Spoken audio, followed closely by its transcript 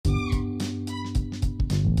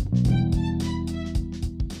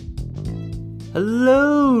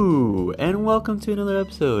Hello, and welcome to another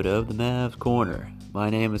episode of the Mavs Corner. My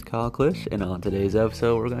name is Kyle Klisch, and on today's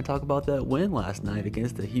episode, we're going to talk about that win last night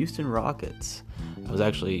against the Houston Rockets. It was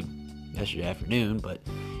actually yesterday afternoon, but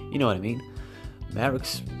you know what I mean.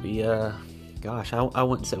 Mavericks, I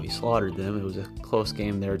wouldn't say we slaughtered them. It was a close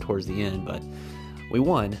game there towards the end, but we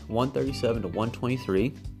won 137 to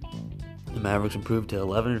 123. The Mavericks improved to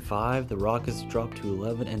 11-5. The Rockets dropped to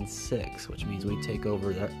 11-6, which means we take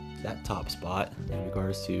over that top spot in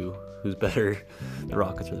regards to who's better, the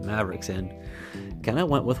Rockets or the Mavericks. And kind of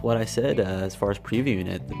went with what I said as far as previewing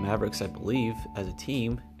it. The Mavericks, I believe, as a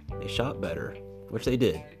team, they shot better, which they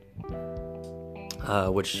did.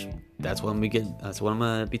 That's what I'm going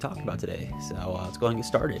to be talking about today. So let's go ahead and get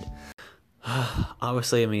started.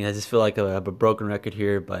 Obviously, I just feel like I have a broken record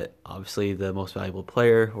here, but obviously the most valuable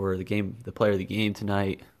player or the player of the game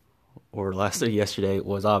tonight or yesterday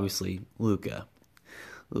was obviously Luka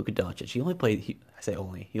Doncic. He only played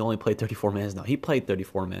 34 minutes. No, he played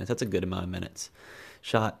 34 minutes. That's a good amount of minutes.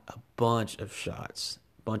 Shot a bunch of shots,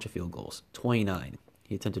 bunch of field goals, 29.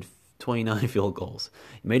 He attempted 29 field goals.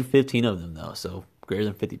 He made 15 of them though, so greater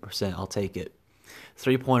than 50%. I'll take it.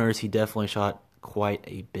 3-pointers, he definitely shot quite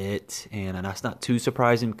a bit, and that's not too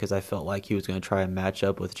surprising because I felt like he was going to try and match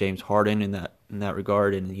up with James Harden in that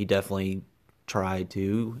regard, and he definitely tried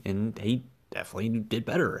to, and he definitely did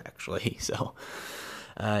better actually. So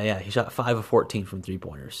he shot 5 of 14 from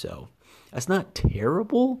 3-pointers, so that's not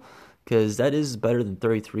terrible because that is better than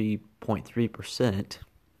 33.3%,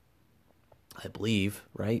 I believe,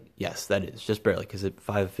 right? Yes, that is just barely, because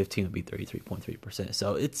 5 of 15 would be 33.3%.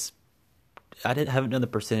 So haven't done the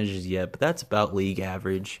percentages yet, but that's about league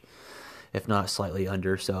average, if not slightly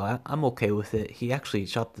under. So I'm okay with it. He actually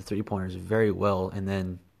shot the 3-pointers very well, and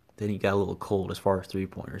then he got a little cold as far as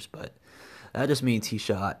 3-pointers. But that just means he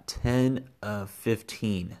shot 10 of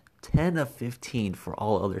 15. 10 of 15 for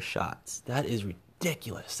all other shots. That is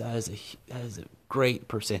ridiculous. That is a great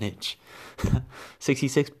percentage.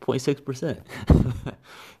 66.6%.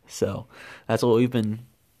 So that's what we've been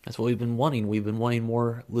wanting. We've been wanting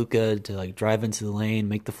more Luka to drive into the lane,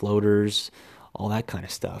 make the floaters, all that kind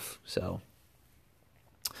of stuff. So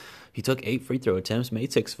he took 8 free throw attempts,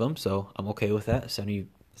 made 6 of them, so I'm okay with that. I think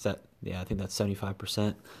that's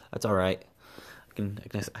 75%. That's all right. I can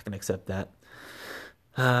accept that.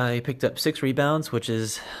 He picked up 6 rebounds, which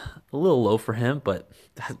is a little low for him, but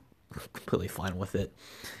I'm completely fine with it.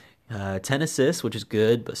 10 assists, which is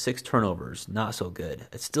good, but 6 turnovers, not so good.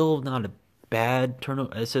 It's still not a bad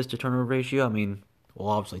assist to turnover ratio. We'll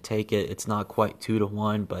obviously take it. It's not quite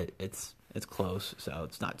 2-1, but it's close, so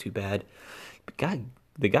it's not too bad. But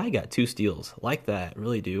the guy got 2 steals. Like that,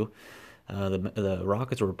 really do. The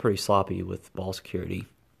Rockets were pretty sloppy with ball security,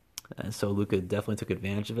 and so Luka definitely took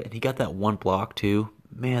advantage of it. And he got that 1 block too.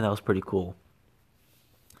 Man, that was pretty cool.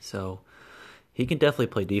 So he can definitely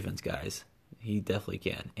play defense, guys. He definitely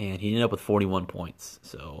can. And he ended up with 41 points.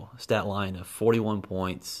 So stat line of 41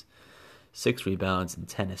 points, 6 rebounds, and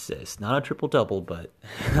 10 assists. Not a triple-double, but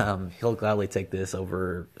he'll gladly take this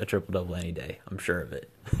over a triple-double any day. I'm sure of it.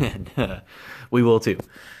 And we will too.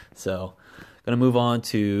 So going to move on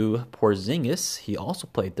to Porzingis. He also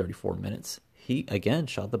played 34 minutes. He, again,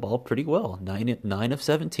 shot the ball pretty well. 9 of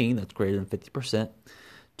 17. That's greater than 50%.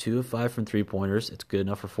 2 of 5 from 3-pointers. It's good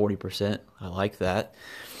enough for 40%. I like that.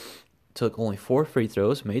 Took only 4 free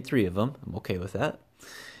throws. Made 3 of them. I'm okay with that.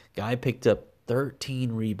 Guy picked up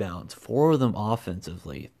 13 rebounds, 4 of them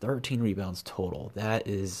offensively, 13 rebounds total. That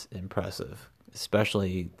is impressive,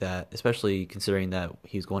 especially considering that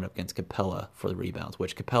he's going up against Capella for the rebounds,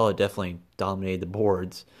 which Capella definitely dominated the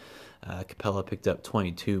boards. Capella picked up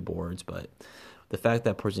 22 boards, but the fact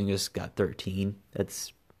that Porzingis got 13,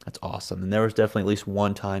 that's awesome. And there was definitely at least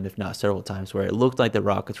one time, if not several times, where it looked like the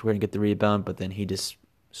Rockets were going to get the rebound, but then he just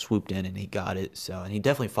swooped in and he got it. So, and he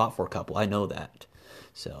definitely fought for a couple. I know that.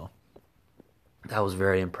 So that was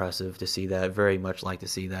very impressive to see that. Very much like to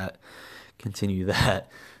see that. Continue that.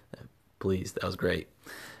 Please, that was great.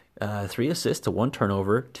 3 assists to 1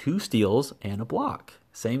 turnover, 2 steals, and a block.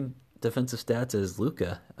 Same defensive stats as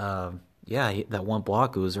Luka. That 1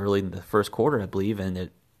 block, it was early in the first quarter, I believe, and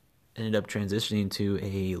it ended up transitioning to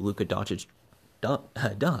a Luka Doncic dunk.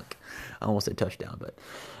 I almost said touchdown, but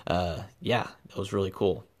that was really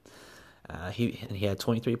cool. He had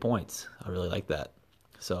 23 points. I really like that.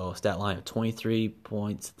 So stat line of 23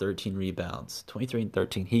 points, 13 rebounds. 23 and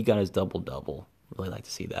 13. He got his double-double. Really like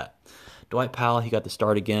to see that. Dwight Powell, he got the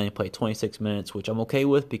start again. He played 26 minutes, which I'm okay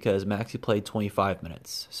with because Maxey played 25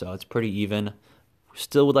 minutes. So it's pretty even.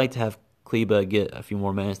 Still would like to have Kleba get a few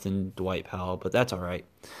more minutes than Dwight Powell, but that's all right.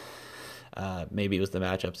 Maybe it was the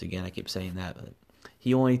matchups again. I keep saying that. But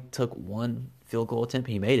He only took one field goal attempt.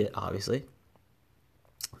 He made it, obviously.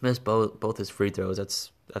 Missed both his free throws.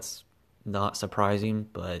 That's not surprising,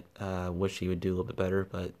 but wish he would do a little bit better.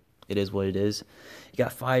 But it is what it is. He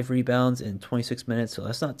got 5 rebounds in 26 minutes, so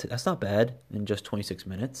that's not bad in just 26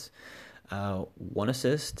 minutes. 1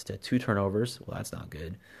 assist to 2 turnovers. Well, that's not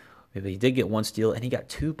good. Maybe he did get 1 steal, and he got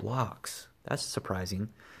 2 blocks. That's surprising.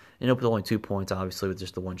 Ended up with only 2 points, obviously, with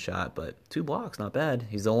just the one shot, but 2 blocks, not bad.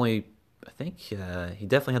 He's the only, I think he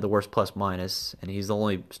definitely had the worst plus minus, and he's the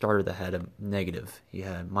only starter that had a negative. He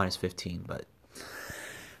had minus 15, but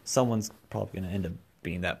someone's probably going to end up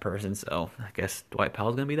being that person, so I guess Dwight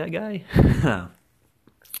Powell's going to be that guy.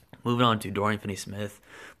 Moving on to Dorian Finney-Smith,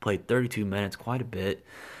 played 32 minutes, quite a bit.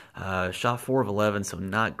 Shot 4 of 11, so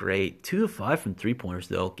not great. 2 of 5 from three-pointers,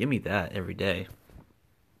 though. Give me that every day.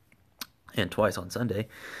 And twice on Sunday.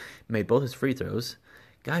 Made both his free throws.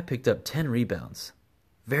 Guy picked up 10 rebounds.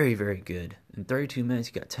 Very, very good. In 32 minutes,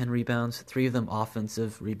 he got 10 rebounds. 3 of them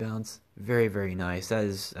offensive rebounds. Very, very nice. That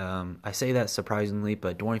is, I say that surprisingly,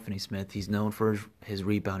 but Dorian Finney-Smith, he's known for his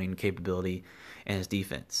rebounding capability and his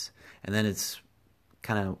defense. And then it's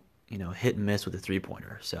kind of, hit and miss with the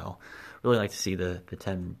three-pointer. So really like to see the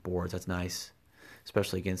 10 boards. That's nice,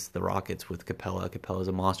 especially against the Rockets with Capella. Capella's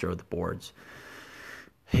a monster with the boards.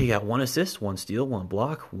 He got 1 assist, 1 steal, 1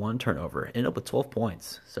 block, 1 turnover. Ended up with 12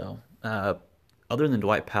 points. So other than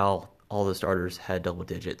Dwight Powell, all the starters had double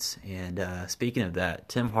digits. And speaking of that,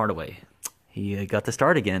 Tim Hardaway, he got the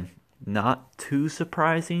start again. Not too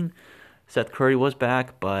surprising. Seth Curry was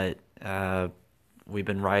back, but we've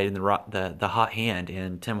been riding the hot hand,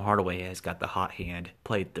 and Tim Hardaway has got the hot hand.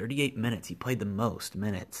 Played 38 minutes. He played the most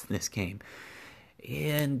minutes in this game.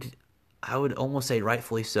 And I would almost say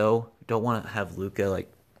rightfully so. Don't want to have Luka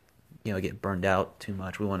get burned out too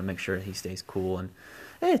much. We want to make sure he stays cool.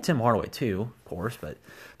 And Tim Hardaway too, of course, but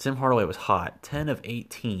Tim Hardaway was hot. 10 of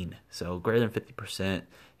 18, so greater than 50%.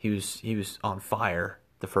 He was on fire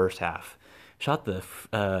the first half. Shot the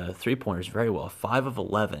three-pointers very well. 5 of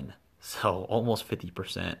 11, so almost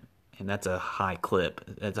 50%. And that's a high clip.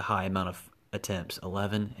 That's a high amount of attempts.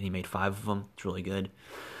 11, and he made 5 of them. It's really good.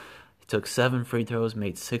 He took 7 free throws,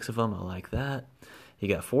 made 6 of them. I like that. He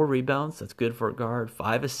got 4 rebounds. That's good for a guard.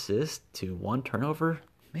 5 assists to 1 turnover.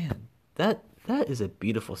 Man, that is a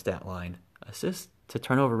beautiful stat line. Assist to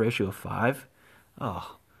turnover ratio of 5.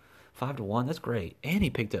 Oh, 5 to 1. That's great. And he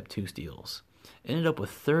picked up 2 steals. Ended up with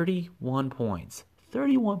 31 points.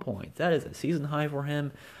 31 points. That is a season high for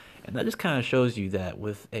him. And that just kind of shows you that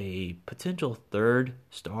with a potential third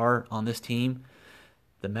star on this team,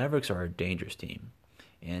 the Mavericks are a dangerous team.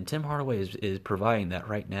 And Tim Hardaway is providing that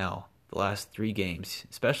right now. The last 3 games,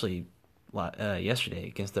 especially yesterday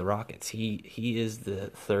against the Rockets, he is the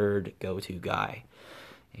third go-to guy.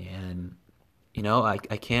 And, I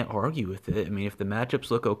can't argue with it. I mean, if the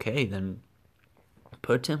matchups look okay, then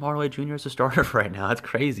put Tim Hardaway Jr. as a starter right now. It's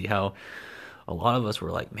crazy how a lot of us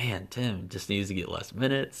were like, man, Tim just needs to get less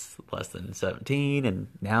minutes, less than 17, and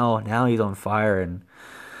now he's on fire, and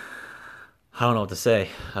I don't know what to say.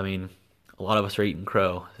 I mean, a lot of us are eating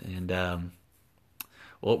crow, and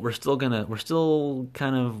well, we're still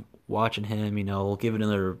kind of watching him. We'll give it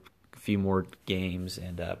another few more games,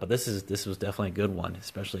 and but this was definitely a good one,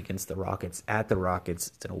 especially against the Rockets. At the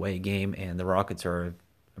Rockets, it's an away game, and the Rockets are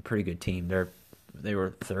a pretty good team. They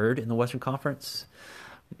were 3rd in the Western Conference.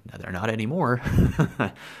 Now they're not anymore.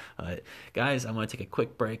 But guys, I'm going to take a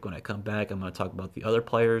quick break. When I come back, I'm going to talk about the other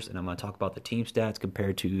players, and I'm going to talk about the team stats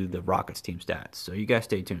compared to the Rockets team stats. So you guys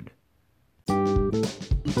stay tuned.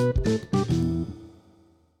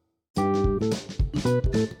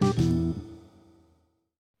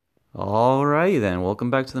 Alrighty then, welcome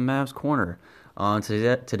back to the Mavs Corner. On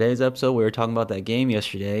today's episode, we were talking about that game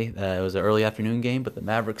yesterday. It was an early afternoon game, but the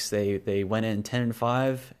Mavericks, they went in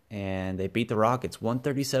 10-5, and they beat the Rockets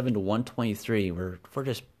 137-123. We're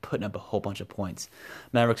just putting up a whole bunch of points.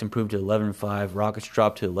 Mavericks improved to 11-5. Rockets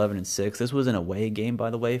dropped to 11-6. This was an away game, by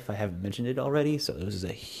the way, if I haven't mentioned it already. So this is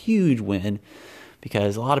a huge win,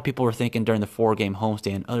 because a lot of people were thinking during the 4-game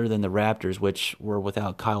homestand, other than the Raptors, which were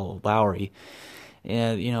without Kyle Lowry,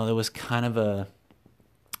 and it was kind of a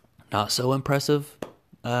not so impressive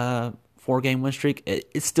 4-game win streak.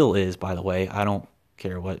 It still is, by the way. I don't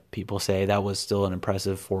care what people say. That was still an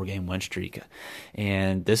impressive 4-game win streak,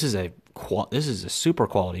 and this is a super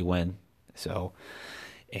quality win. So,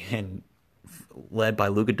 and led by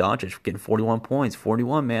Luka Doncic, getting 41 points.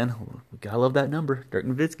 41, man, we gotta love that number, Dirk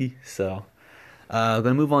Nowitzki. So, I'm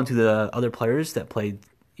gonna move on to the other players that played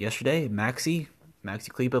yesterday. Maxi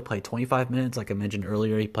Kleber played 25 minutes. Like I mentioned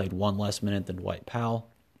earlier, he played 1 less minute than Dwight Powell.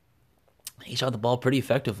 He shot the ball pretty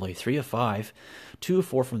effectively, 3 of 5, 2 of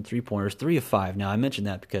 4 from 3 pointers, 3 of 5. Now I mentioned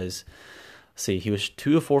that because see, he was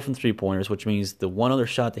 2 of 4 from 3 pointers, which means the one other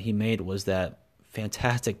shot that he made was that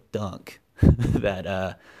fantastic dunk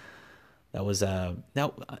that now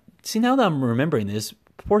see now that I'm remembering this,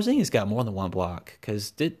 Porzingis got more than one block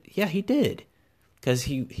he did because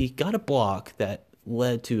he got a block that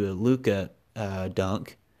led to a Luka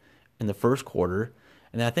dunk in the first quarter,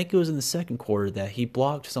 and I think it was in the second quarter that he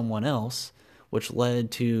blocked someone else, which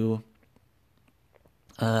led to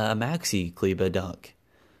a Maxi Kleba dunk.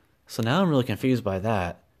 So now I'm really confused by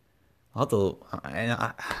that. I'll have to,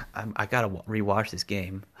 I gotta rewatch this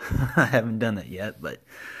game. I haven't done that yet, but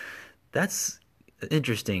that's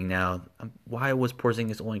interesting. Now, why was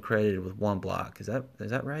Porzingis only credited with one block? Is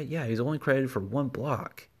that right? Yeah, he's only credited for one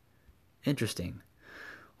block. Interesting.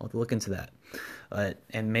 I'll have to look into that.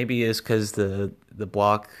 And maybe it's because the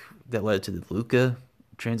block that led to the Luka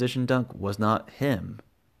transition dunk was not him.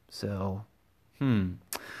 So,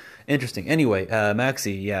 interesting. Anyway,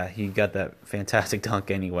 Maxi, yeah, he got that fantastic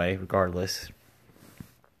dunk anyway, regardless.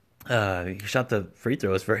 He shot the free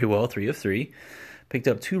throws very well, 3 of 3. Picked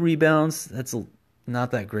up 2 rebounds. That's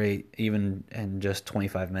not that great, even in just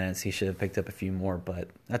 25 minutes. He should have picked up a few more, but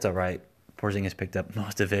that's all right. Porzingis picked up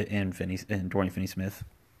most of it, and Dorian Finney-Smith.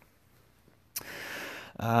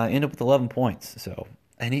 Ended up with 11 points. So,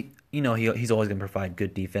 and he's always going to provide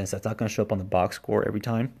good defense. That's not going to show up on the box score every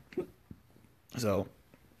time. So,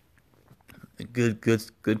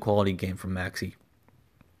 good quality game from Maxi.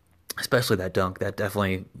 Especially that dunk. That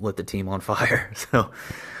definitely lit the team on fire. So,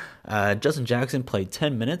 Justin Jackson played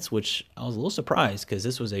 10 minutes, which I was a little surprised because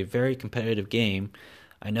this was a very competitive game.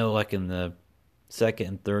 I know, like in the second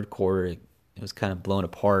and third quarter, it was kind of blown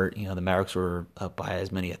apart. The Mavericks were up by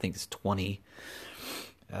as many, I think it's 20.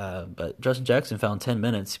 But Justin Jackson found 10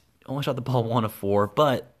 minutes. Only shot the ball 1 of 4,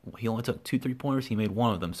 but he only took 2 3-pointers. He made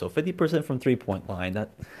 1 of them, so 50% from 3-point line.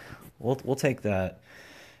 That we'll take that.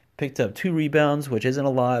 Picked up 2 rebounds, which isn't a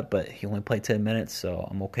lot, but he only played 10 minutes, so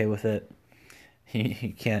I'm okay with it.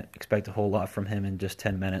 He can't expect a whole lot from him in just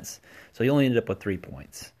 10 minutes. So he only ended up with 3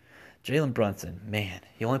 points. Jalen Brunson, man,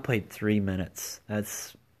 he only played 3 minutes. I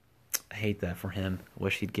hate that for him.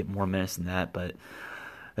 Wish he'd get more minutes than that, but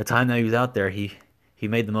the time that he was out there, he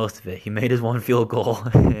made the most of it. He made his 1 field goal,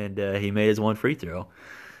 and he made his 1 free throw.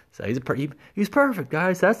 So he's perfect,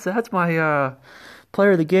 guys. That's my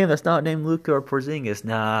player of the game that's not named Luka or Porzingis.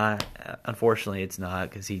 Nah, unfortunately it's not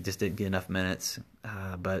because he just didn't get enough minutes.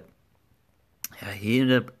 But yeah, he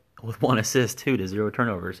ended up with 1 assist too to 0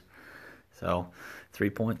 turnovers. So 3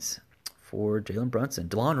 points for Jalen Brunson.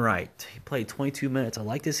 DeLon Wright, he played 22 minutes. I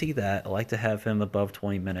like to see that. I like to have him above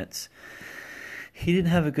 20 minutes. He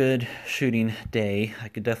didn't have a good shooting day. I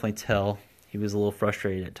could definitely tell. He was a little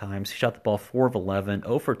frustrated at times. He shot the ball 4 of 11,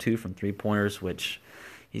 0 for 2 from 3-pointers, which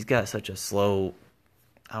he's got such a slow,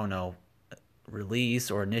 release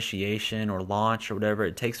or initiation or launch or whatever.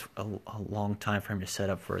 It takes a long time for him to set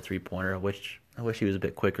up for a 3-pointer. I wish he was a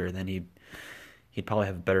bit quicker. Then he'd probably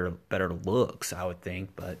have better looks, I would think.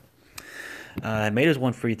 But made his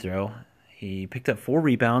 1 free throw. He picked up 4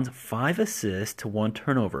 rebounds, 5 assists to 1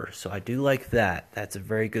 turnover. So I do like that. That's a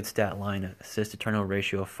very good stat line. Assist to turnover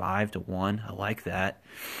ratio of 5 to 1. I like that.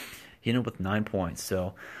 He ended up with 9 points.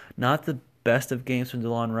 So not the best of games from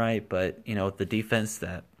DeLon Wright, but the defense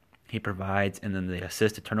that he provides, and then the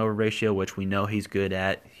assist to turnover ratio, which we know he's good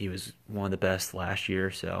at. He was one of the best last year,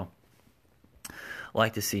 so I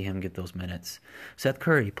like to see him get those minutes. Seth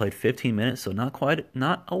Curry played 15 minutes, so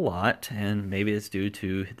not a lot, and maybe it's due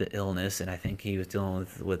to the illness, and I think he was dealing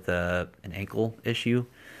with an ankle issue.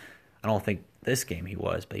 I don't think this game he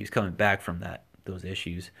was, but he was coming back from those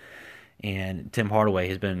issues. And Tim Hardaway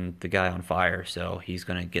has been the guy on fire, so he's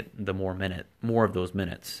going to get more of those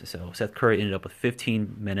minutes. So Seth Curry ended up with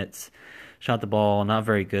 15 minutes, shot the ball, not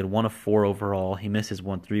very good, 1 of 4 overall. He missed his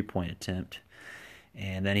 1 3-point attempt.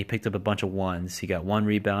 And then he picked up a bunch of 1s. He got 1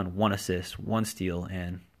 rebound, 1 assist, 1 steal,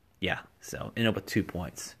 and so ended up with 2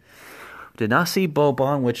 points. Did not see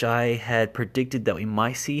Boban, which I had predicted that we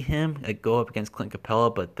might see him go up against Clint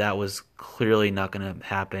Capella, but that was clearly not going to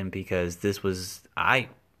happen because I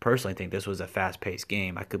personally think this was a fast-paced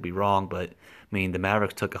game. I could be wrong, but the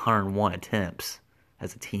Mavericks took 101 attempts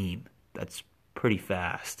as a team. That's pretty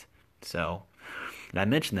fast. So, and I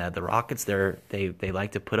mentioned that the Rockets, they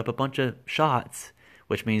like to put up a bunch of shots,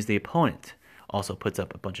 which means the opponent also puts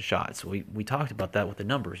up a bunch of shots. We talked about that with the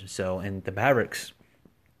numbers. And the Mavericks,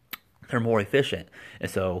 they're more efficient.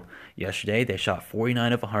 And so yesterday they shot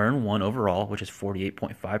 49 of 101 overall, which is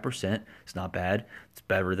 48.5%. It's not bad. It's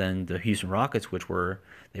better than the Houston Rockets, which were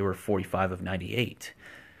 45 of 98.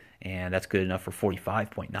 and that's good enough for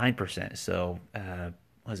 45.9%. So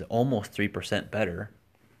was it almost 3% better?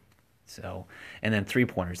 So, and then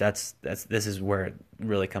 3-pointers. This is where it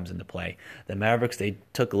really comes into play. The Mavericks, they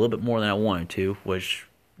took a little bit more than I wanted to, which,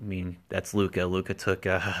 I mean, that's Luka. Luka took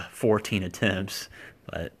 14 attempts,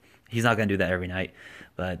 but he's not going to do that every night.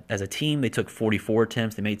 But as a team, they took 44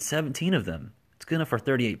 attempts. They made 17 of them. It's good enough for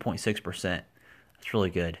 38.6%. That's really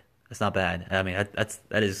good. That's not bad. I mean,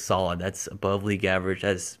 that is solid. That's above league average.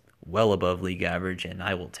 That is well above league average, and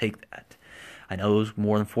I will take that. I know it was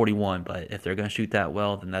more than 41, but if they're going to shoot that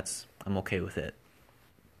well, then I'm okay with it.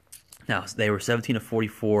 Now, they were 17 of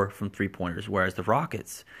 44 from three-pointers, whereas the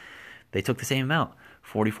Rockets, they took the same amount,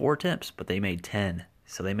 44 attempts, but they made 10.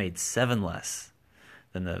 So they made 7 less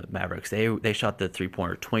than the Mavericks. They shot the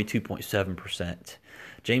three-pointer 22.7%.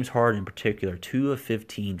 James Harden in particular, 2 of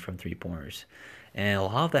 15 from three-pointers. And a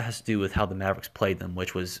lot of that has to do with how the Mavericks played them,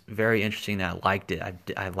 which was very interesting. I liked it.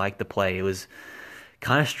 I liked the play. It was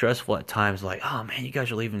kind of stressful at times, like, oh man, you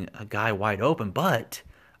guys are leaving a guy wide open, but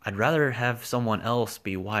I'd rather have someone else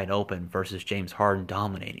be wide open versus James Harden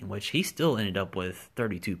dominating, which he still ended up with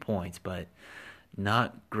 32 points, but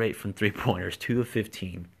not great from three-pointers, 2 of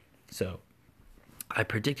 15. So I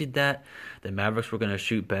predicted that the Mavericks were going to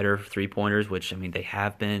shoot better three-pointers, which, I mean, they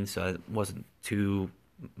have been, so it wasn't too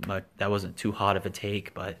much, that wasn't too hot of a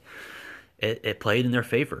take, but it played in their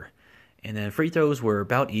favor. And then free throws were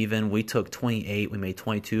about even. We took 28. We made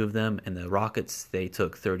 22 of them. And the Rockets, they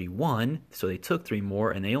took 31. So they took 3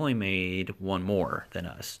 more, and they only made 1 more than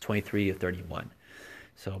us, 23 of 31.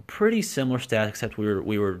 So pretty similar stats, except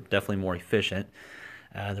we were definitely more efficient.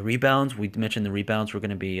 The rebounds, we mentioned the rebounds were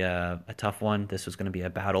going to be a tough one. This was going to be a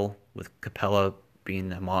battle with Capella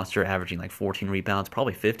being a monster, averaging like 14 rebounds,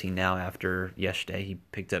 probably 15 now after yesterday. He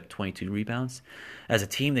picked up 22 rebounds. As a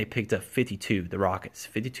team, they picked up 52, the Rockets,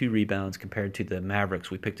 52 rebounds compared to the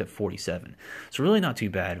Mavericks. We picked up 47. So really not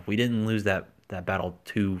too bad. We didn't lose that battle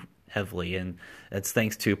too heavily, and that's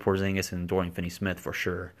thanks to Porzingis and Dorian Finney-Smith for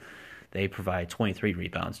sure. They provide 23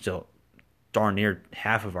 rebounds. Still, darn near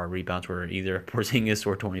half of our rebounds were either Porzingis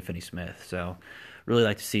or Dorian Finney-Smith. So really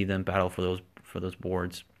like to see them battle for those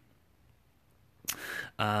boards.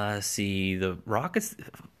 See, the Rockets,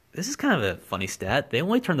 this is kind of a funny stat. They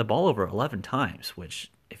only turned the ball over 11 times,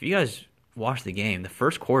 which, if you guys watched the game, the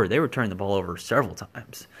first quarter, they were turning the ball over several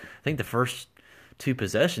times. I think the first 2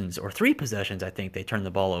 possessions, or 3 possessions, I think they turned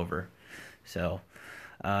the ball over. So,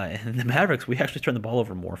 and the Mavericks, we actually turned the ball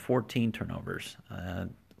over more, 14 turnovers.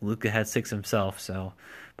 Luka had 6 himself, so,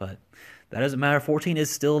 but that doesn't matter. 14 is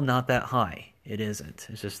still not that high. It isn't.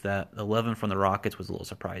 It's just that 11 from the Rockets was a little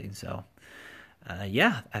surprising, so.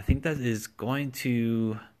 Yeah, I think that is going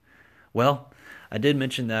to... Well, I did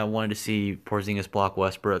mention that I wanted to see Porzingis block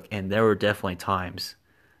Westbrook, and there were definitely times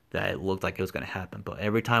that it looked like it was going to happen. But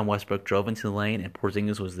every time Westbrook drove into the lane and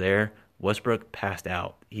Porzingis was there, Westbrook passed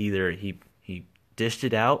out. Either he dished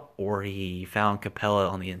it out, or he found Capella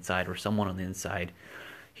on the inside, or someone on the inside.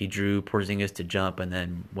 He drew Porzingis to jump, and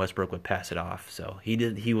then Westbrook would pass it off. So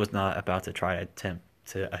he was not about to try to attempt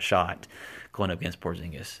a shot going up against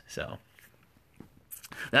Porzingis. So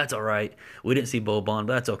that's all right. We didn't see Boban,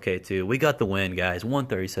 but that's okay too. We got the win, guys.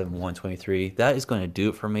 137-123. That is going to do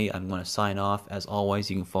it for me. I'm going to sign off. As always,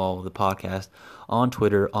 you can follow the podcast on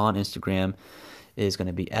Twitter, on Instagram. It is going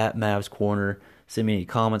to be at Mavs Corner. Send me any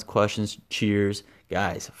comments, questions, cheers.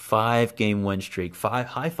 Guys, 5-game win streak.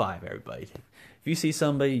 High five, everybody. If you see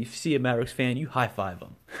somebody, if you see a Mavericks fan, you high five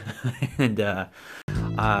them.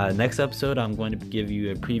 And next episode, I'm going to give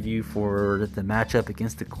you a preview for the matchup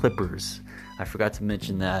against the Clippers. I forgot to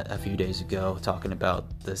mention that a few days ago, talking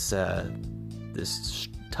about this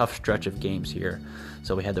tough stretch of games here.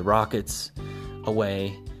 So we had the Rockets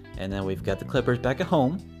away, and then we've got the Clippers back at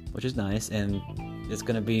home, which is nice. And it's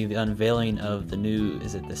going to be the unveiling of the new,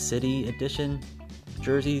 is it the City Edition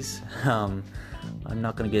jerseys? I'm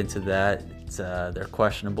not going to get into that. They're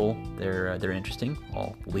questionable. They're interesting.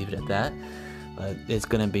 I'll leave it at that. But it's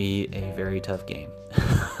going to be a very tough game.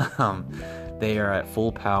 They are at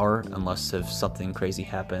full power unless if something crazy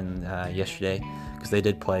happened yesterday, because they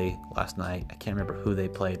did play last night. I can't remember who they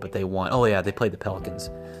played, but they won. Oh yeah, they played the Pelicans.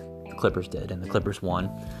 The Clippers did, and the Clippers won.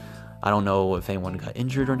 I don't know if anyone got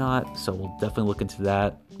injured or not, so we'll definitely look into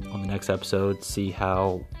that on the next episode, see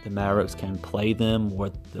how the Mavericks can play them,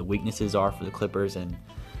 what the weaknesses are for the Clippers, and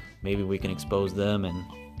maybe we can expose them and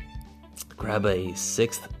grab a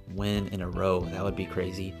 6th win in a row. That would be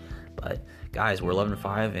crazy. But guys, we're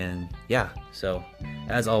 11-5, and yeah, so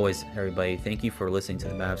as always, everybody, thank you for listening to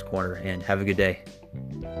the Mavs Corner, and have a good day.